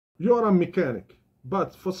You are a mechanic,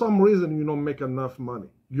 but for some reason you don't make enough money.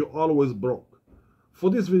 You're always broke.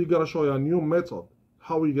 For this video, I'm gonna show you a new method,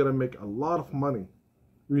 how you're gonna make a lot of money.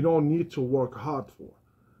 You don't need to work hard for.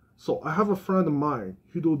 So I have a friend of mine,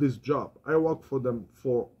 he do this job. I work for them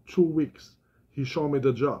for 2 weeks. He showed me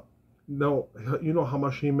the job. Now, you know how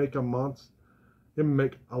much he make a month? He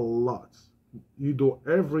make a lot. You do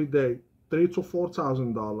every day $3,000 to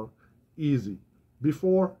 $4,000 easy.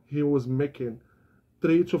 Before he was making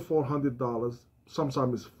 $300 to $400,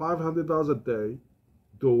 sometimes $500 a day,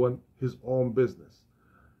 doing his own business.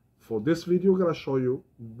 For this video, I'm gonna show you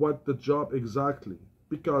what the job exactly,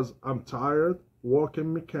 because I'm tired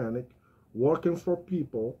working mechanic, working for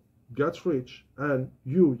people, get rich, and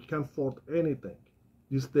you can't afford anything.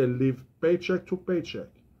 You still live paycheck to paycheck.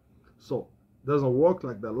 So it doesn't work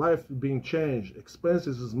like that. Life is being changed.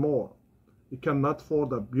 Expenses is more. You cannot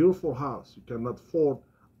afford a beautiful house. You cannot afford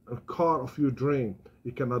a car of your dream.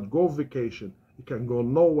 You cannot go vacation. You can go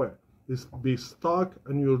nowhere. It's be stuck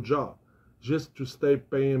in your job just to stay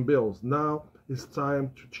paying bills. Now it's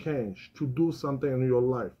time to change, to do something in your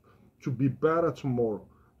life, to be better tomorrow.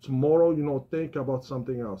 Tomorrow, think about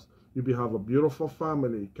something else. You have a beautiful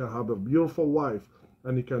family, you can have a beautiful wife,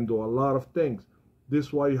 and you can do a lot of things. This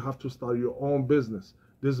is why you have to start your own business.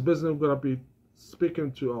 This business I'm going to be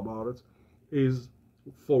speaking to you about it is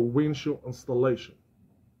for windshield installation.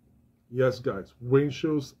 Yes, guys,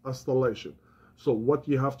 windshield installation. So what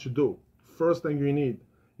you have to do, first thing you need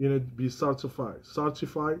to be certified.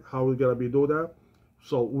 Certified, how we going to be do that?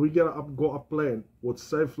 So we got to go a plan with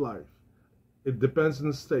Safe Life. It depends on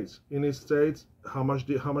the states. In the states, how much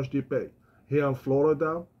do you pay? Here in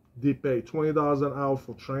Florida, they pay $20 an hour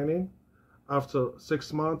for training. After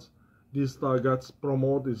 6 months, this gets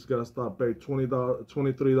promoted. It's gonna start pay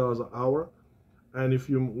 $23 an hour. And if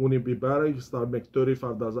you want to be better, you start make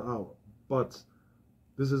 $35 an hour. But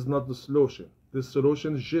this is not the solution. The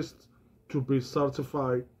solution is just to be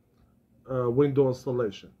certified window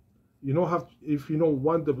installation. You don't have, if you don't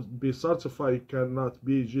want to be certified, you cannot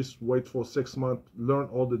be just wait for 6 months, learn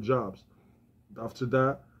all the jobs. After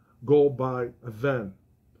that, go buy a van.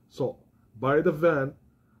 So buy the van,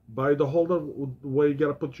 buy the holder where you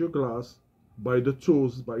gotta put your glass, buy the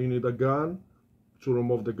tools, but you need a gun to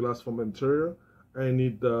remove the glass from the interior, and you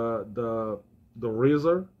need the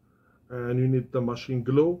razor, and you need the machine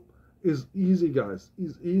glue. It's easy, guys.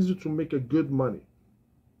 It's easy to make a good money.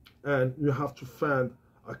 And you have to find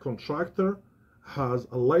a contractor has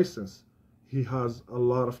a license. He has a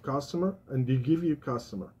lot of customer, and they give you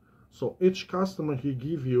customer. So each customer he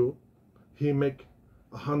give you, he make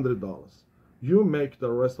 $100. You make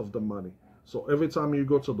the rest of the money. So every time you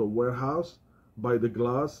go to the warehouse, buy the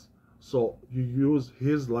glass, so you use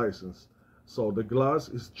his license. So the glass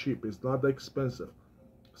is cheap, it's not expensive.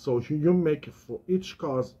 So you make for each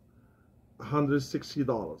car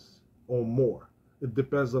 $160 or more. It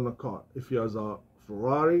depends on the car. If he has a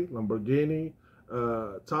Ferrari, Lamborghini,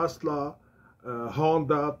 Tesla,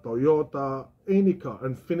 Honda, Toyota, any car,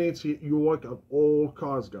 Infiniti, you work at all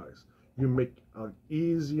cars, guys. You make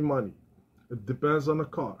easy money. It depends on the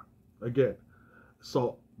car. Again,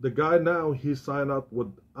 so the guy now, he signed up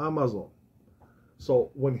with Amazon.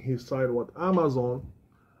 So when he signed with Amazon,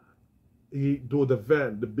 he do the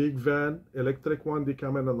van, the big van, electric one, they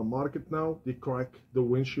come in on the market now, they crack the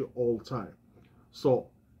windshield all the time. So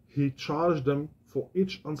he charged them for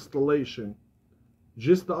each installation,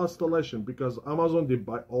 just the installation, because Amazon, they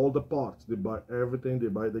buy all the parts, they buy everything, they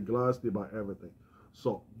buy the glass, they buy everything.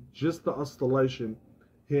 So just the installation,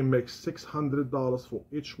 he makes $600 for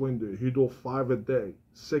each window. He do 5 a day,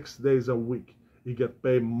 6 days a week. He get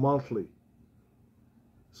paid monthly.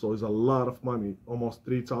 So it's a lot of money, almost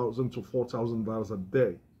 $3,000 to $4,000 a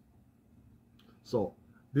day. So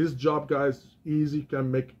this job, guys, easy, can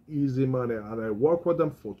make easy money. And I work with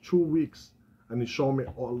them for 2 weeks, and he showed me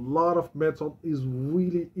a lot of method. Is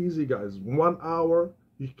really easy, guys. 1 hour,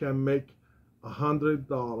 you can make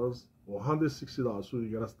 $100 or $160. So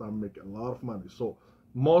you gotta start making a lot of money. So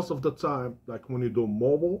most of the time, like when you do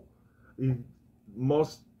mobile,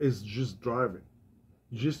 most is just driving.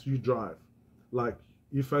 Just you drive. Like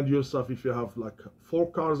you find yourself, if you have like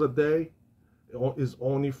 4 cars a day, is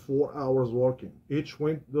only 4 hours working. Each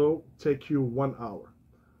window take you 1 hour.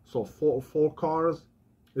 So four cars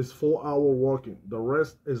is 4 hours working. The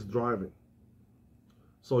rest is driving.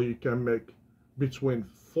 So you can make between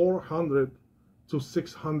 $400 to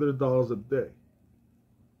 $600 a day.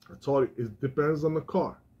 I told you, it depends on the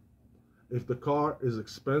car. If the car is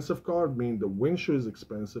expensive car, mean the windshield is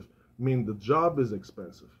expensive, mean the job is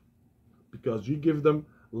expensive. Because you give them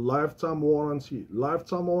lifetime warranty.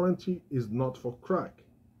 Lifetime warranty is not for crack.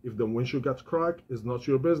 If the windshield gets cracked, it's not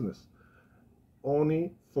your business.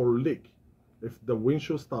 Only for leak. If the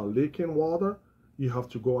windshield start leaking water, you have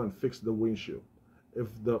to go and fix the windshield. If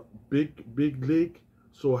the big leak,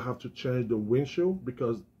 so I have to change the windshield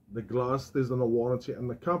because the glass stays under warranty, and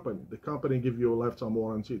the company give you a lifetime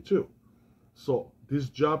warranty too. So this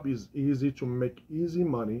job is easy to make easy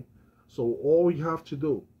money. So all you have to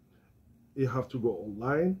do, you have to go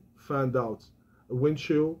online, find out a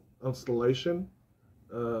windshield installation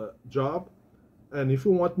job, and if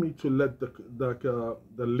you want me to let the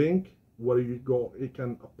link where you go, you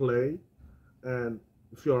can apply. And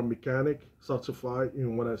if you're a mechanic certified,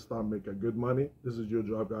 you want to start making good money, this is your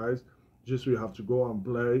job, guys. Just you have to go and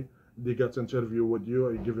play. They get to interview with you,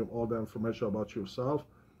 and you give them all the information about yourself,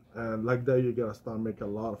 and like that you're gonna start making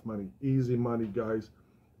a lot of money. Easy money, guys.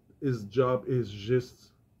 His job is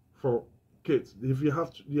just for kids. If you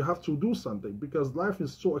have to do something, because life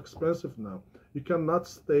is so expensive now. You cannot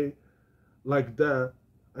stay like that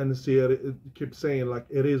and see it keep saying like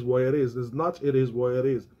it is what it is. It's not it is what it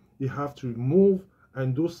is. You have to move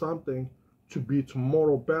and do something to be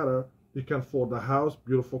tomorrow better. You can afford a house,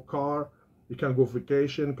 beautiful car, you can go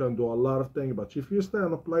vacation, you can do a lot of things. But if you stay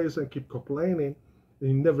in a place and keep complaining,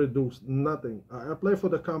 you never do nothing. I play for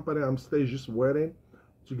the company, I'm stay just waiting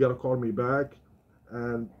to get to call me back,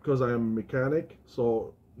 and because I am a mechanic,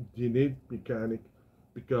 so you need mechanic,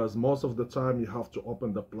 because most of the time you have to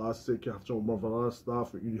open the plastic, you have to remove a lot of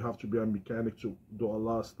stuff, you have to be a mechanic to do a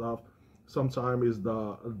lot of stuff. Sometimes is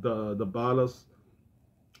the ballast,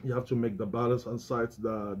 you have to make the balance inside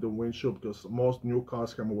the windshield, because most new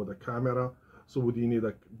cars come with a camera. So you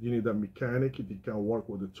need a mechanic that can work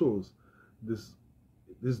with the tools.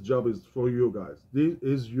 This job is for you guys. This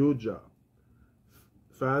is your job.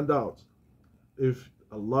 Find out. If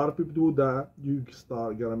a lot of people do that, you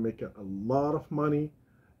start gonna make a lot of money.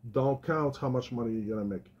 Don't count how much money you're gonna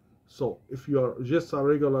make. So if you're just a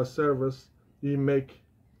regular service, you make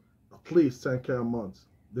at least 10K a month.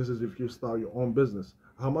 This is if you start your own business.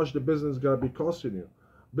 How much the business gonna be costing you?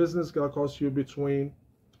 Business gonna cost you between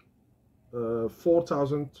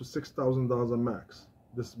 $4,000 to $6,000 a max.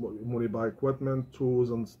 This is when you buy equipment,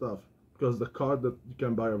 tools, and stuff. Because the car that you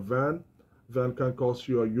can buy a van can cost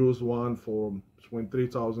you a used one for between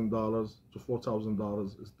 $3,000 to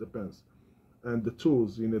 $4,000. It depends. And the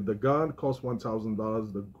tools, you know, the gun costs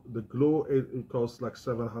 $1,000. The glue it costs like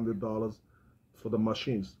 $700 for the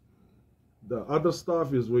machines. The other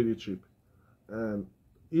stuff is really cheap and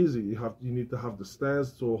easy. You need to have the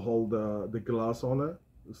stands to hold the glass on it.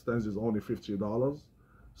 The stands is only $50.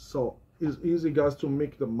 So it's easy, guys, to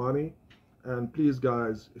make the money. And please,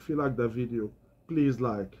 guys, if you like the video, please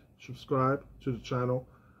like, subscribe to the channel,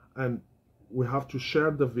 and we have to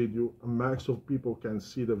share the video, and max of people can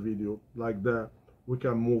see the video. Like that we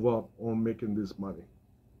can move up on making this money.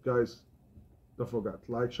 Guys, don't forget,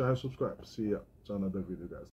 like, share, and subscribe. See ya to another video, guys.